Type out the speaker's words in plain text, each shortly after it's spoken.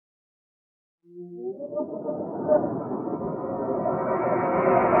Dark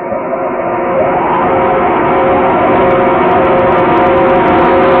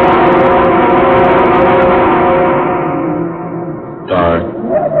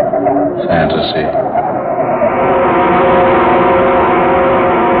fantasy.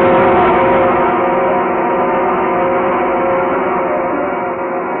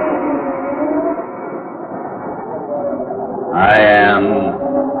 I am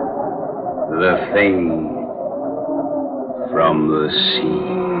the thing from the sea.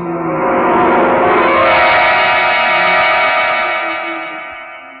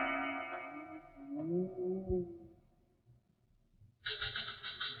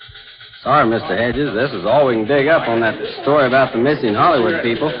 Sorry, Mr. Hedges. This is all we can dig up on that story about the missing Hollywood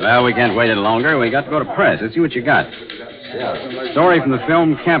people. Well, we can't wait any longer. We got to go to press. Let's see what you got. Story from the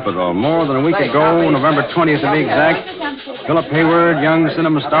film Capital. More than a week ago, November 20th to be exact, Philip Hayward, young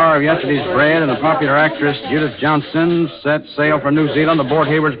cinema star of Yesterday's Bread, and the popular actress Judith Johnson set sail for New Zealand aboard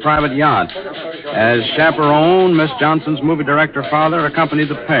Hayward's private yacht. As chaperone, Miss Johnson's movie director father accompanied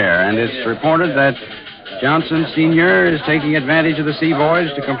the pair, and it's reported that Johnson Sr. is taking advantage of the sea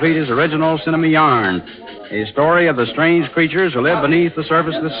voyage to complete his original cinema yarn, a story of the strange creatures who live beneath the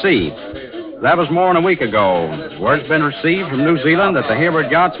surface of the sea. That was more than a week ago. Word's been received from New Zealand that the Hayward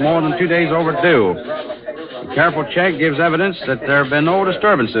yacht's more than 2 days overdue. A careful check gives evidence that there have been no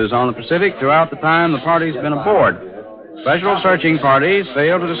disturbances on the Pacific throughout the time the party's been aboard. Special searching parties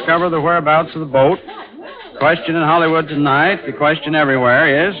failed to discover the whereabouts of the boat. The question in Hollywood tonight, the question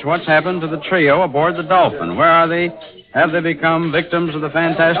everywhere is, what's happened to the trio aboard the Dolphin? Where are they? Have they become victims of the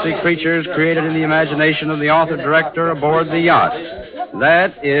fantastic creatures created in the imagination of the author-director aboard the yacht?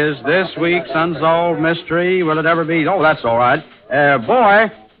 That is this week's Unsolved Mystery. Will it ever be? Oh, that's all right.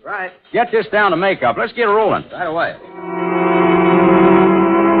 Boy. Right. Get this down to makeup. Let's get rolling. Right away.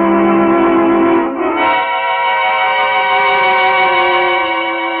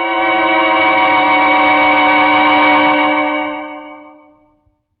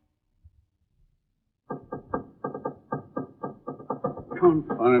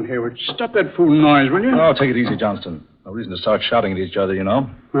 Confound it, Hayward. Stop that fool noise, will you? Oh, take it easy, Johnston. No reason to start shouting at each other, you know.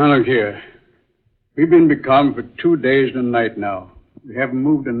 Now, look here. We've been becalmed for 2 days and a night now. We haven't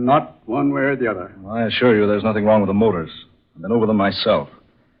moved a knot one way or the other. Well, I assure you there's nothing wrong with the motors. I've been over them myself.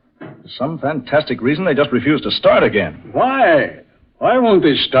 For some fantastic reason, they just refuse to start again. Why? Why won't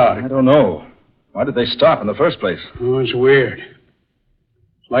they start? I don't know. Why did they stop in the first place? Oh, it's weird.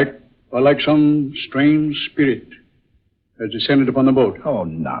 It's like some strange spirit has descended upon the boat. Oh,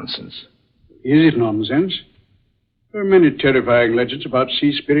 nonsense. Is it nonsense? There are many terrifying legends about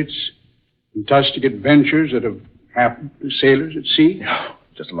sea spirits, fantastic adventures that have happened to sailors at sea. Oh,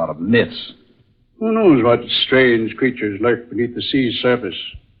 just a lot of myths. Who knows what strange creatures lurk beneath the sea's surface?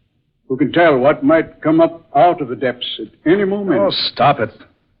 Who can tell what might come up out of the depths at any moment? Oh, stop it.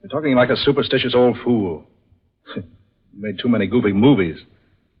 You're talking like a superstitious old fool. You made too many goofy movies.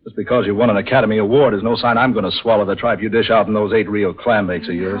 Just because you won an Academy Award is no sign I'm going to swallow the tripe you dish out in those 8 real clam bakes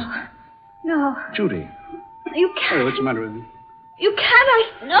of yours. No. Judy. You can't. Hey, what's the matter with you? You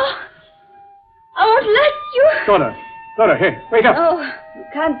can't. No. I won't let you. Daughter, hey, wake up. No, you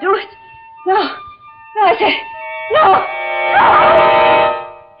can't do it. No. No, I say. No.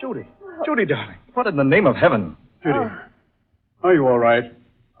 No. Judy, darling. What in the name of heaven? Judy, are you all right?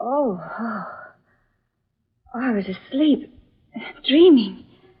 Oh, I was asleep, dreaming.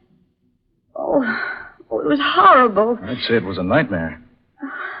 Oh, it was horrible. I'd say it was a nightmare.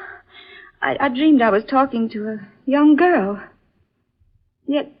 I dreamed I was talking to a young girl.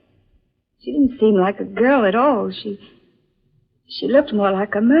 Yet, she didn't seem like a girl at all. She looked more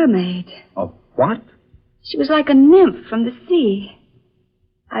like a mermaid. A what? She was like a nymph from the sea.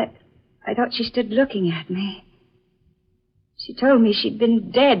 I thought she stood looking at me. She told me she'd been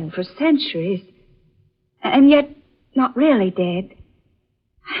dead for centuries, and yet not really dead.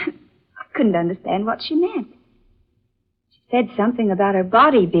 I couldn't understand what she meant. She said something about her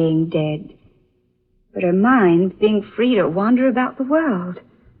body being dead, but her mind being free to wander about the world.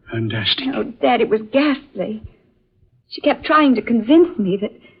 Fantastic. Oh, Dad, it was ghastly. She kept trying to convince me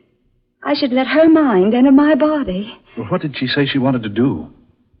that I should let her mind enter my body. Well, what did she say she wanted to do?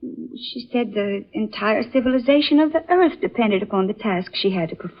 She said the entire civilization of the Earth depended upon the task she had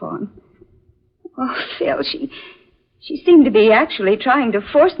to perform. Oh, Phil, she seemed to be actually trying to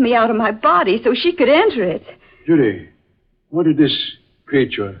force me out of my body so she could enter it. Judy, what did this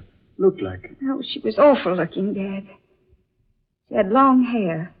creature look like? Oh, she was awful looking, Dad. She had long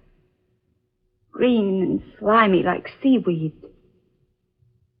hair, green and slimy like seaweed.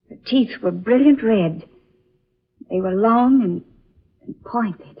 Her teeth were brilliant red. They were long and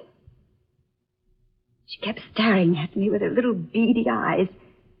pointed. She kept staring at me with her little beady eyes.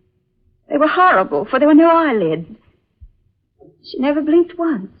 They were horrible, for there were no eyelids. She never blinked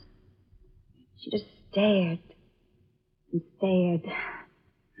once. She just stared and stared.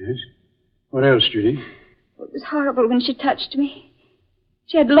 Yes? What else, Judy? It was horrible when she touched me.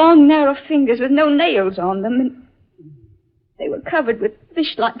 She had long, narrow fingers with no nails on them, and they were covered with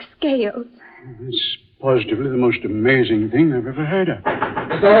fish-like scales. It's positively the most amazing thing I've ever heard of.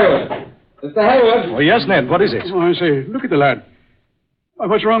 Mr. Hayward! Mr. Hayward! Oh, yes, Ned. What is it? Oh, I say, look at the lad. Why,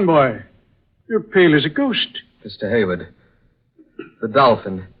 what's wrong, boy? You're pale as a ghost. Mr. Hayward, the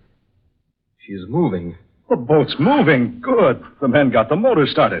Dolphin. She's moving. The boat's moving. Good. The men got the motor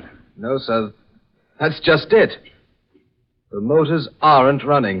started. No, sir. That's just it. The motors aren't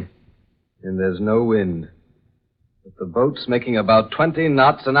running, and there's no wind. But the boat's making about 20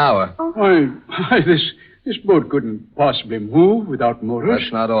 knots an hour. Why, this boat couldn't possibly move without motors.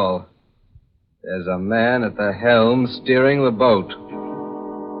 That's not all. There's a man at the helm steering the boat.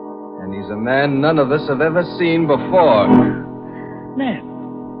 And he's a man none of us have ever seen before. Ned,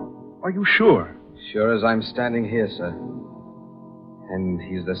 are you sure? Sure as I'm standing here, sir. And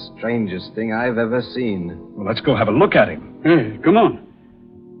he's the strangest thing I've ever seen. Well, let's go have a look at him. Hey, come on.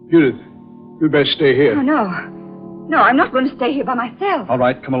 Judith, you'd best stay here. Oh, no. No, I'm not going to stay here by myself. All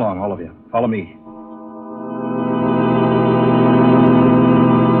right, come along, all of you. Follow me.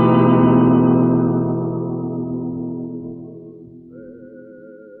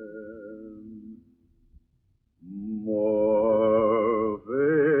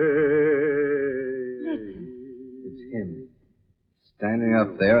 It's him. Standing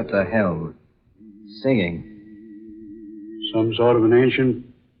up there at the helm. Singing. Some sort of an ancient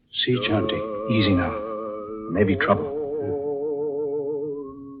sea chanty. Easy now. Maybe trouble.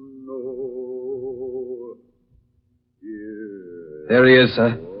 There he is,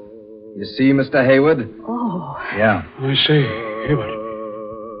 sir. You see, Mr. Hayward? Oh. Yeah. I say,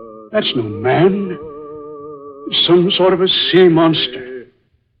 Hayward, that's no man. It's some sort of a sea monster.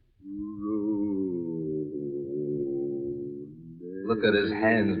 Look at his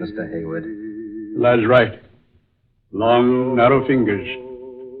hands, Mr. Hayward. The lad's right. Long, narrow fingers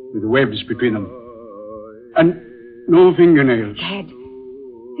with webs between them. And no fingernails. Dad.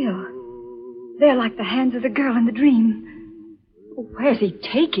 They're like the hands of the girl in the dream. Where's he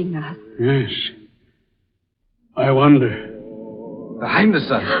taking us? Yes. I wonder. Behind us,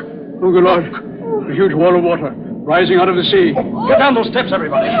 sir. Oh, good Lord. A huge wall of water rising out of the sea. Get down those steps,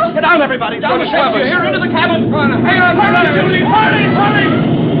 everybody. Get down, everybody. Down the steps. Here, into the cabin. Hurry!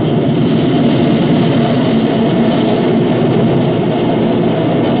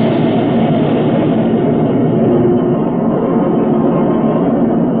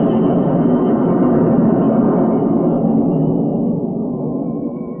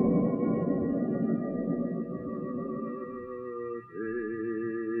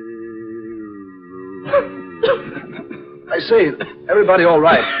 I say, everybody all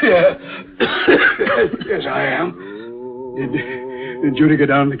right? Yeah. Yes, I am. Did Judy get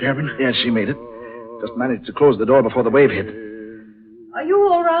down in the cabin? Yes, she made it. Just managed to close the door before the wave hit. Are you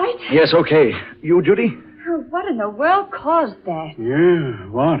all right? Yes, okay. You, Judy? Oh, what in the world caused that? Yeah,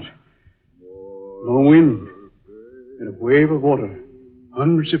 what? No wind. And a wave of water,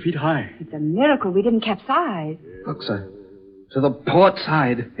 hundreds of feet high. It's a miracle we didn't capsize. Look, sir. To the port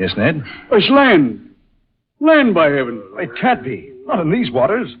side. Yes, Ned? It's land. Land, by heaven. It can't be. Not in these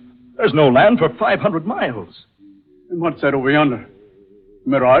waters. There's no land for 500 miles. And what's that over yonder?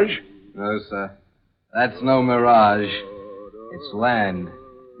 Mirage? No, sir. That's no mirage. It's land.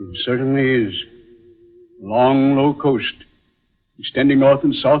 It certainly is. Long, low coast, extending north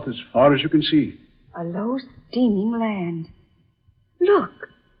and south as far as you can see. A low, steaming land. Look.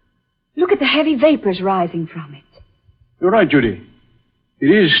 Look at the heavy vapors rising from it. You're right, Judy. It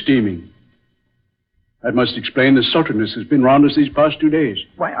is steaming. That must explain the sultriness that's been round us these past 2 days.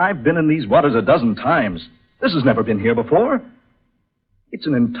 Why, I've been in these waters a dozen times. This has never been here before. It's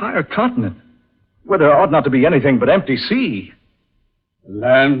an entire continent, where there ought not to be anything but empty sea.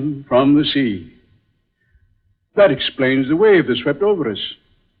 Land from the sea. That explains the wave that swept over us.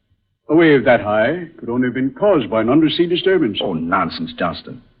 A wave that high could only have been caused by an undersea disturbance. Oh, nonsense,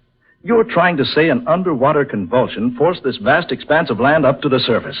 Johnston. You're trying to say an underwater convulsion forced this vast expanse of land up to the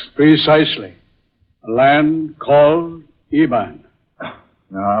surface. Precisely. A land called Iban.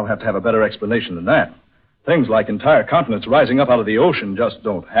 Now, I'll have to have a better explanation than that. Things like entire continents rising up out of the ocean just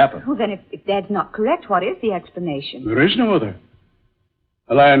don't happen. Well, then, if Dad's not correct, what is the explanation? There is no other.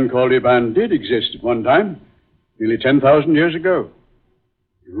 A land called Iban did exist at one time, nearly 10,000 years ago.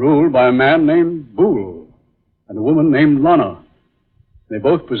 Ruled by a man named Bool and a woman named Lana. They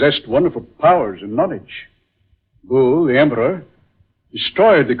both possessed wonderful powers and knowledge. Bull, the Emperor,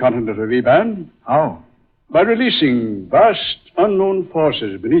 destroyed the continent of Eban. How? By releasing vast, unknown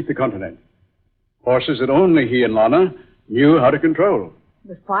forces beneath the continent. Forces that only he and Lana knew how to control.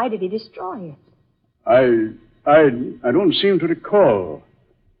 But why did he destroy it? I don't seem to recall.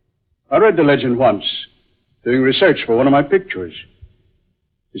 I read the legend once, doing research for one of my pictures.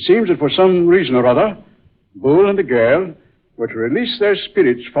 It seems that for some reason or other, Bull and the girl were to release their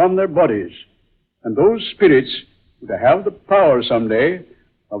spirits from their bodies. And those spirits were to have the power someday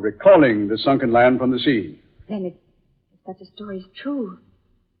of recalling the sunken land from the sea. Then if such a story is true,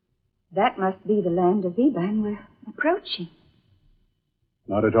 that must be the land of Eban we're approaching.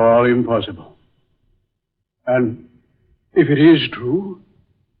 Not at all impossible. And if it is true,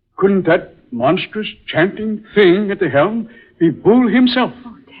 couldn't that monstrous chanting thing at the helm be Bull himself?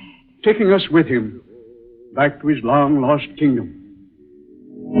 Oh, Dad. Taking us with him back to his long-lost kingdom.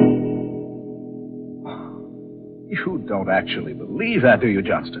 You don't actually believe that, do you,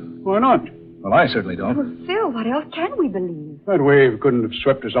 Johnston? Why not? Well, I certainly don't. Well, Phil, what else can we believe? That wave couldn't have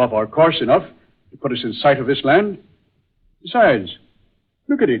swept us off our course enough to put us in sight of this land. Besides,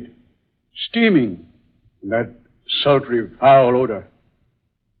 look at it. Steaming. And that sultry, foul odor.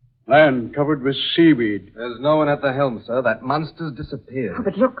 Land covered with seaweed. There's no one at the helm, sir. That monster's disappeared. Oh,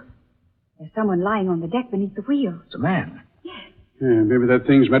 but look. There's someone lying on the deck beneath the wheel. It's a man. Yes. Yeah, maybe that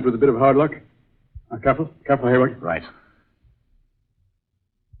thing's met with a bit of hard luck. Now, careful, Hayward. Right.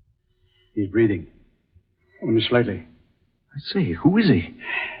 He's breathing. Only slightly. I say, who is he?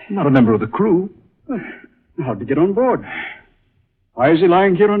 Not a member of the crew. How'd he get on board? Why is he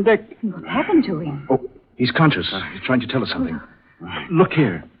lying here on deck? What happened to him? Oh, he's conscious. He's trying to tell us something. Look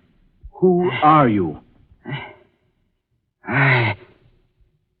here. Who are you?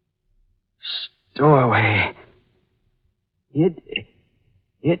 Stowaway. Hid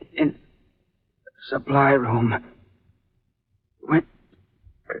in supply room. Went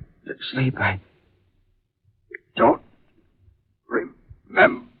to sleep. I don't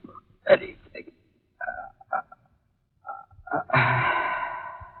remember anything.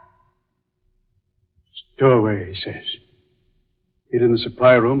 Stowaway, he says. Hid in the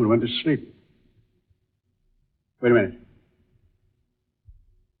supply room and went to sleep. Wait a minute.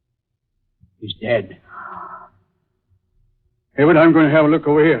 He's dead. Hayward, I'm going to have a look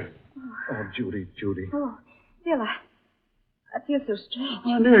over here. Oh, Judy. Oh, Phil, I feel so strange.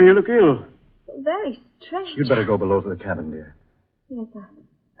 Oh, dear, you look ill. So very strange. You'd better go below to the cabin, dear. Yes,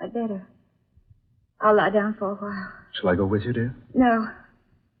 I'd better. I'll lie down for a while. Shall I go with you, dear? No,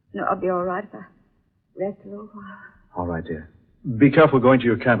 I'll be all right if I rest a little while. All right, dear. Be careful going to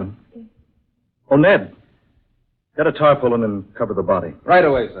your cabin. Oh, Ned. Get a tarpaulin and cover the body. Right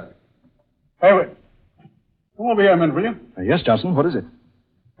away, sir. Hayward, come over here a minute, will you? Yes, Johnson. What is it?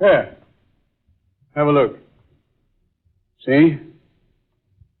 There. Have a look. See?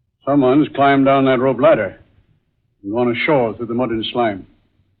 Someone's climbed down that rope ladder and gone ashore through the mud and slime.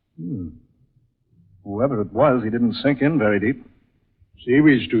 Whoever it was, he didn't sink in very deep.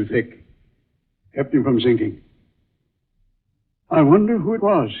 Seaweed's too thick. Kept him from sinking. I wonder who it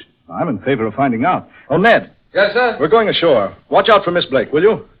was. I'm in favor of finding out. Oh, Ned. Yes, sir? We're going ashore. Watch out for Miss Blake, will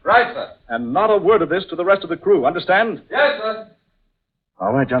you? Right, sir. And not a word of this to the rest of the crew. Understand? Yes, sir.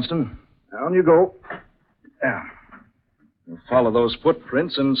 All right, Johnston. Down you go. Yeah. We'll follow those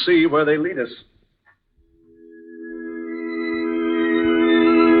footprints and see where they lead us.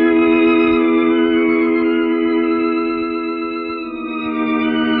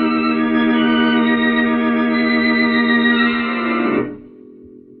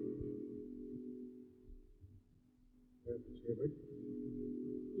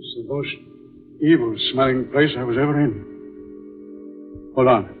 It's the most evil-smelling place I was ever in. Hold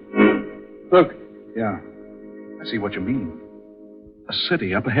on. Look. Yeah. I see what you mean. A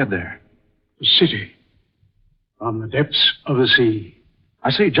city up ahead there. The city. From the depths of the sea.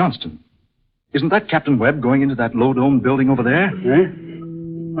 I say, Johnston, isn't that Captain Webb going into that low-domed building over there? Eh?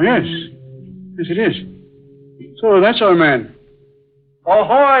 Oh, yes. Yes, it is. So that's our man.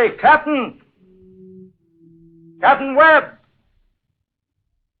 Ahoy, Captain! Captain Webb!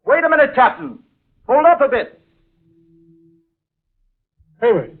 Wait a minute, Captain. Hold up a bit.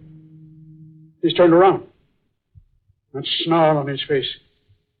 Hayward. He's turned around. That snarl on his face.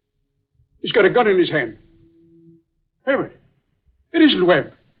 He's got a gun in his hand. Hayward. It isn't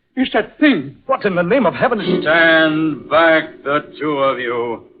Webb. It's that thing. What in the name of heaven is... Stand back, the two of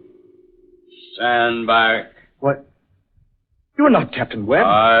you. Stand back. What? You're not Captain Webb.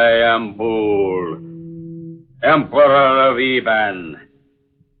 I am Bull, Emperor of Eban,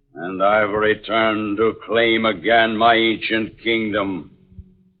 and I've returned to claim again my ancient kingdom.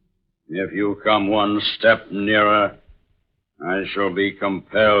 If you come one step nearer, I shall be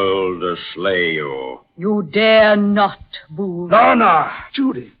compelled to slay you. You dare not, Boole. Lana!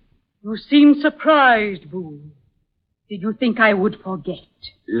 Judy! You seem surprised, Boole. Did you think I would forget?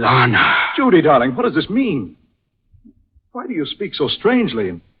 Lana. Judy, darling, what does this mean? Why do you speak so strangely?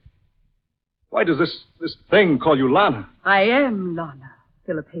 And why does this thing call you Lana? I am Lana,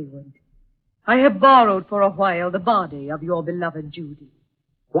 Philip Hayward. I have borrowed for a while the body of your beloved Judy.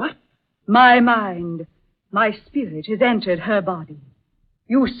 What? My mind, my spirit has entered her body.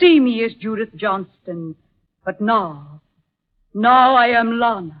 You see me as Judith Johnston, but now I am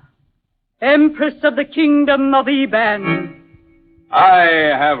Lana, Empress of the Kingdom of Eban. I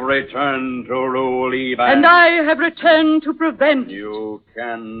have returned to rule Eban. And I have returned to prevent. You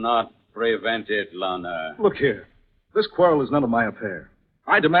cannot prevent it, Lana. Look here. This quarrel is none of my affair.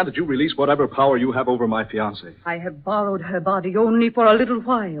 I demand that you release whatever power you have over my fiancée. I have borrowed her body only for a little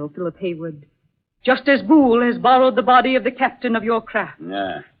while, Philip Hayward. Just as Boole has borrowed the body of the captain of your craft.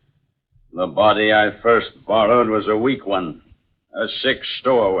 Yeah. The body I first borrowed was a weak one, a sick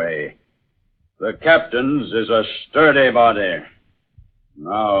stowaway. The captain's is a sturdy body.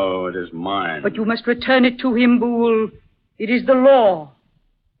 Now it is mine. But you must return it to him, Boole. It is the law.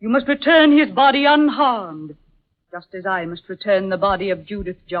 You must return his body unharmed, just as I must return the body of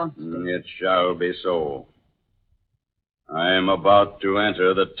Judith Johnston. It shall be so. I am about to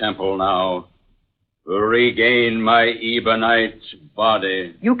enter the temple now to regain my Ebonite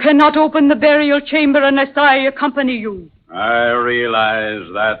body. You cannot open the burial chamber unless I accompany you. I realize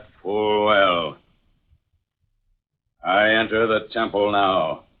that full well. I enter the temple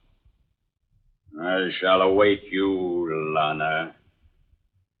now. I shall await you, Lana,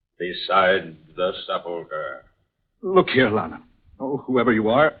 beside the sepulchre. Look here, Lana. Oh, whoever you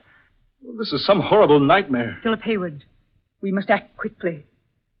are, this is some horrible nightmare. Philip Hayward, we must act quickly.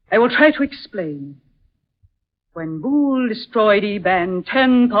 I will try to explain. When Boole destroyed Eban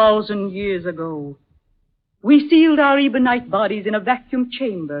 10,000 years ago, we sealed our Ebonite bodies in a vacuum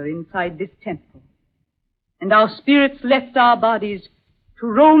chamber inside this temple. And our spirits left our bodies to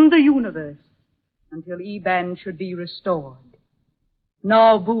roam the universe until Eban should be restored.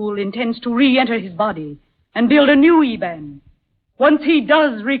 Now Boole intends to re-enter his body and build a new Eban. Once he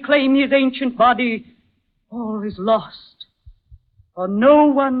does reclaim his ancient body, all is lost. For no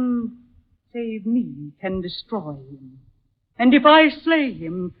one save me can destroy him. And if I slay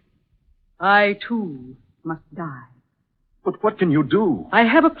him, I too must die. But what can you do? I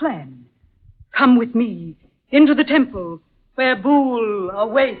have a plan. Come with me into the temple where Boole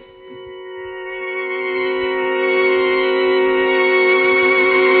awaits.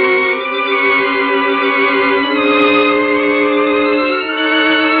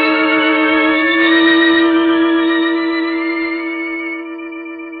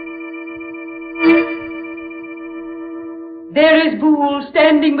 There is Boole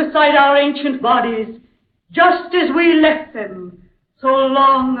standing beside our ancient bodies, just as we left them so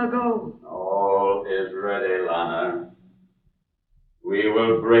long ago. All is ready, Lana. We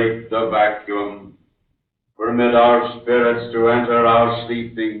will break the vacuum, permit our spirits to enter our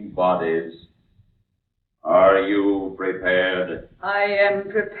sleeping bodies. Are you prepared? I am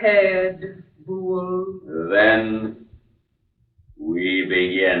prepared, Boole. Then we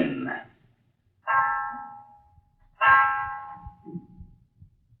begin.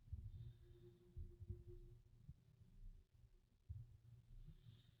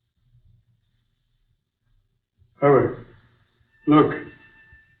 Howard, look.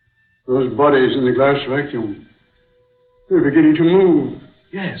 Those bodies in the glass vacuum. They're beginning to move.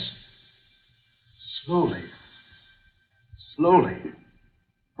 Yes. Slowly. Slowly.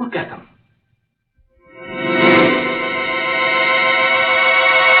 Look at them.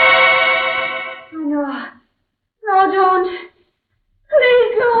 Oh, no, don't.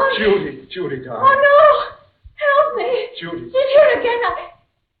 Please, don't. Judy, darling. Oh, no. Help me. Judy. He's here again.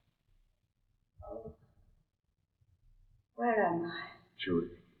 Where am I? Judy.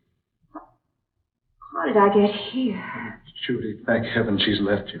 How did I get here? Judy, thank heaven she's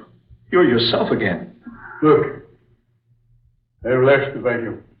left you. You're yourself again. Look. They've left the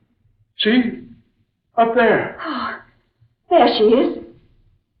vacuum. See? Up there. Oh, there she is.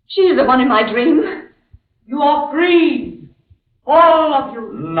 She's the one in my dream. You are free, all of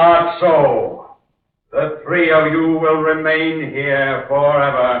you. Not so. The three of you will remain here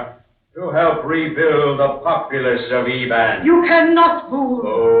forever to help rebuild the populace of Eban. You cannot, Boole.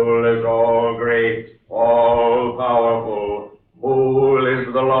 Boole is all great, all powerful. Boole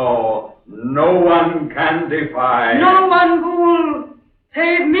is the law. No one can defy. No one, Boole,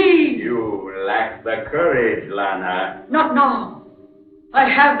 save me. You lack the courage, Lana. Not now. I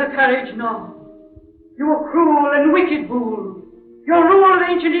have the courage now. You were cruel and wicked, Boole. Your rule of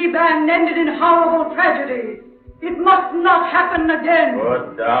ancient Eban ended in horrible tragedy. It must not happen again.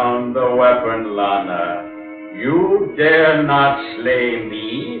 Put down the weapon, Lana. You dare not slay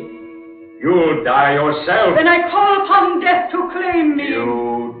me. You'll die yourself. Then I call upon death to claim me.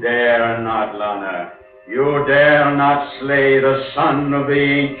 You dare not, Lana. You dare not slay the son of the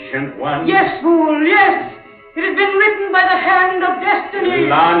Ancient One. Yes, Boole, yes. It has been written by the hand of destiny.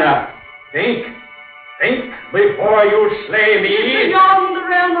 Lana, think. Think before you slay me. It's beyond the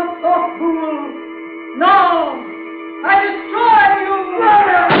realm of thought, Boole. No, I destroy you.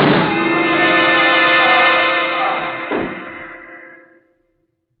 Lana!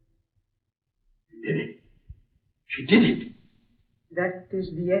 She did it. That is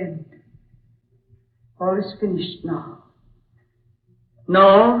the end. All is finished now.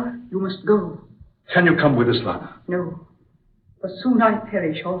 No, you must go. Can you come with us, Lana? No, for soon I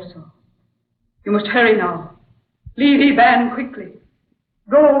perish also. You must hurry now. Leave Eban quickly.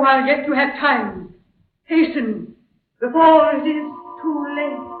 Go while yet you have time. Hasten before it is too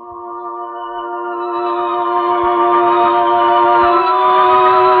late.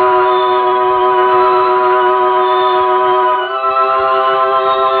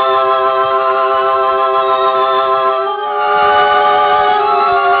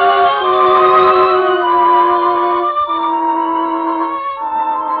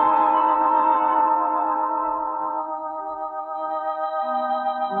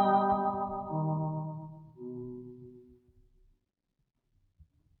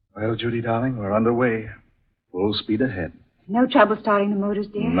 Well, Judy, darling, we're underway. Full speed ahead. No trouble starting the motors,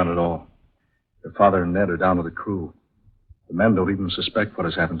 dear? None at all. Your father and Ned are down with the crew. The men don't even suspect what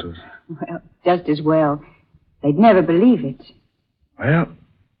has happened to us. Well, just as well. They'd never believe it. Well,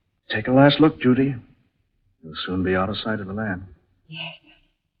 take a last look, Judy. You'll soon be out of sight of the land. Yes.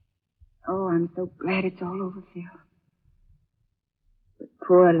 Oh, I'm so glad it's all over, Phil. But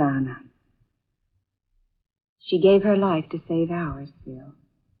poor Lana. She gave her life to save ours, Phil.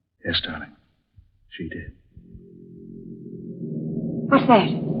 Yes, darling. She did. What's that?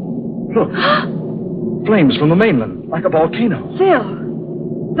 Look. Flames from the mainland, like a volcano.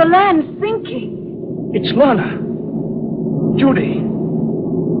 Phil, the land's sinking. It's Lana. Judy.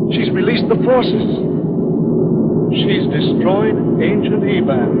 She's released the forces. She's destroyed ancient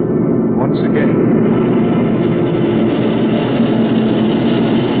Eban once again.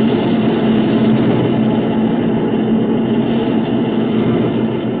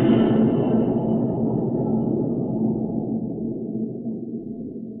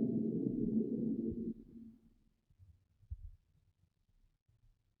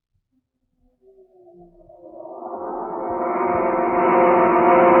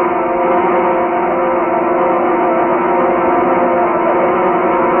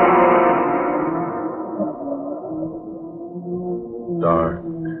 Dark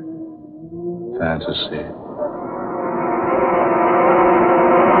fantasy.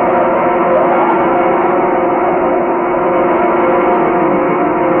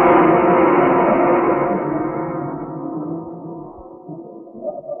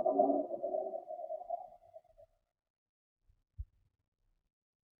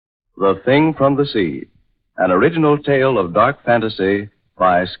 The Thing from the Sea, an original tale of dark fantasy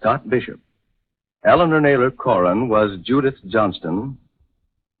by Scott Bishop. Eleanor Naylor Corrin was Judith Johnston.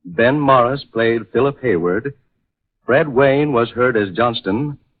 Ben Morris played Philip Hayward. Fred Wayne was heard as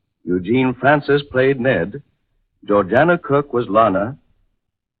Johnston. Eugene Francis played Ned. Georgiana Cook was Lana.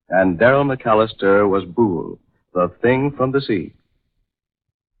 And Darrell McAllister was Boole, the Thing from the Sea.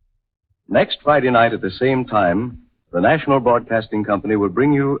 Next Friday night at the same time, the National Broadcasting Company will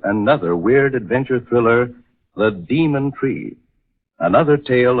bring you another weird adventure thriller, The Demon Tree, another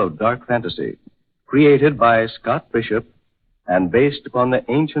tale of dark fantasy, created by Scott Bishop and based upon the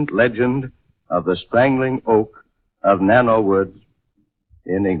ancient legend of the strangling oak of Nano Woods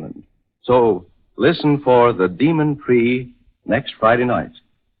in England. So, listen for The Demon Tree next Friday night.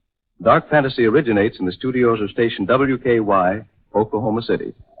 Dark fantasy originates in the studios of station WKY, Oklahoma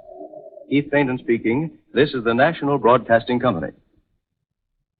City. Keith Fainton speaking. This is the National Broadcasting Company.